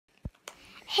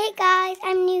Hey guys,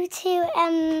 I'm new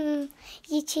to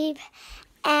YouTube,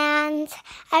 and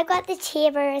I've got the Tia.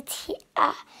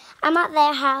 I'm at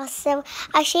their house, so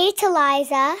I'll show you to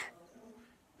Liza,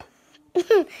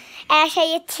 and I'll show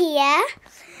you Tia,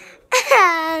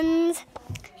 and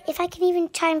if I can even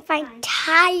try and find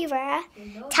Tyra.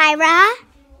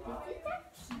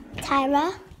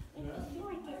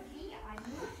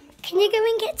 Can you go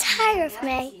and get Tyra for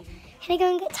me? Can you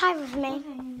go and get Tyra for me?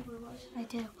 I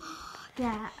do.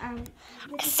 Yeah.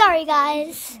 Sorry,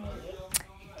 guys.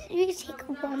 You can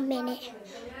take 1 minute.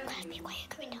 Gotta be quiet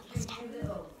coming down the stairs.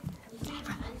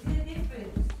 Tyra,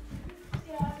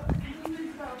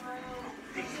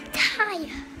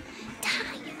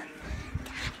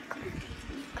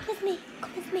 come with me.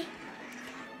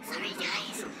 Sorry,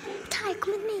 guys. Ty,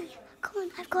 come with me.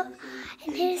 Come on,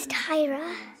 and here's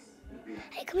Tyra.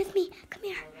 Hey, come with me. Come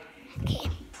here. Okay.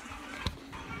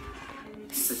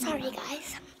 Sorry,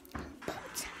 guys.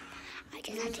 But I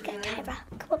just had to get Tyra.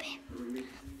 Come up here.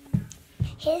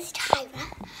 Here's Tyra.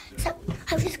 So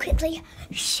I'll just quickly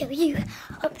show you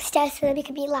upstairs so that we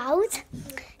can be loud.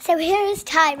 So here is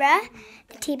Tyra,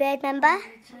 the T-Bird member.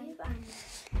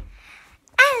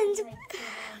 And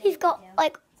we've got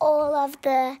like all of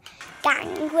the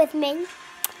gang with me.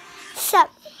 So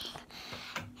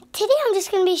today I'm just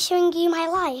going to be showing you my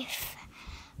life.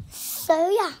 So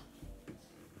yeah.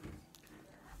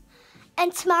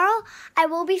 And tomorrow I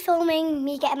will be filming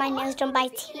me getting my nails done by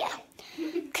Tia,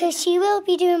 because she will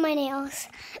be doing my nails.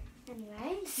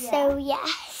 So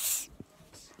yes.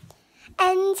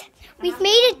 And we've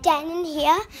made a den in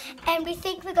here, and we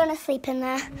think we're gonna sleep in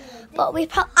there. But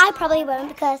I probably won't,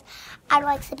 because I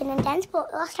like sleeping in dens.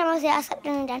 But last time I was here, I slept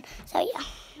in a den. So yeah.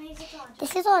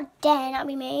 This is our den that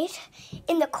we made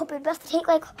in the cupboard. We have to take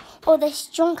like all this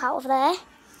junk out of there.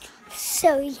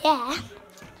 So yeah.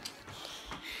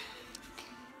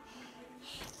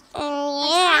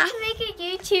 I tried to make a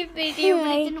YouTube video, but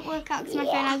it didn't work out because my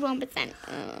phone has 1%.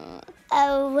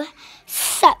 Oh,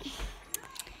 so.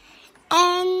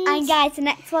 And guys, the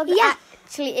next vlog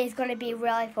actually is going to be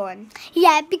really fun.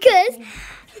 Yeah, because...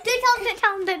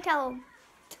 Don't tell them.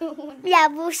 Yeah,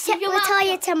 we'll tell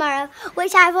you tomorrow,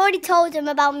 which I've already told them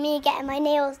about me getting my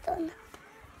nails done.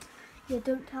 Yeah,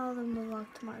 don't tell them the vlog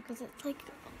tomorrow because it's like...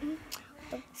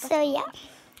 So yeah.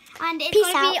 And it's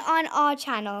going to be on our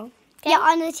channel. Okay? Yeah,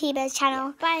 on the T-Bird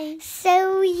channel. Bye.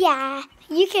 So yeah,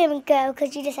 you can go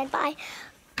because you just said bye.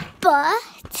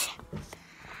 But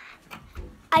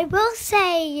I will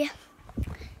say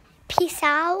peace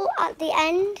out at the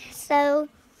end. So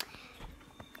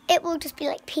it will just be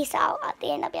like peace out at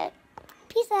the end. I'll be like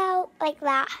peace out like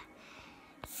that.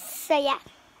 So yeah,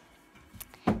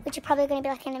 which are probably going to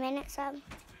be like in a minute. So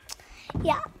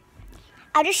yeah,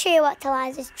 I'll just show you what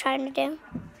Liza's trying to do.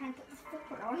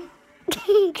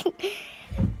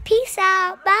 Peace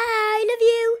out. Bye. Love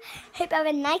you. Hope you have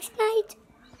a nice night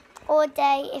or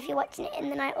day if you're watching it in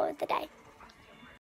the night or the day.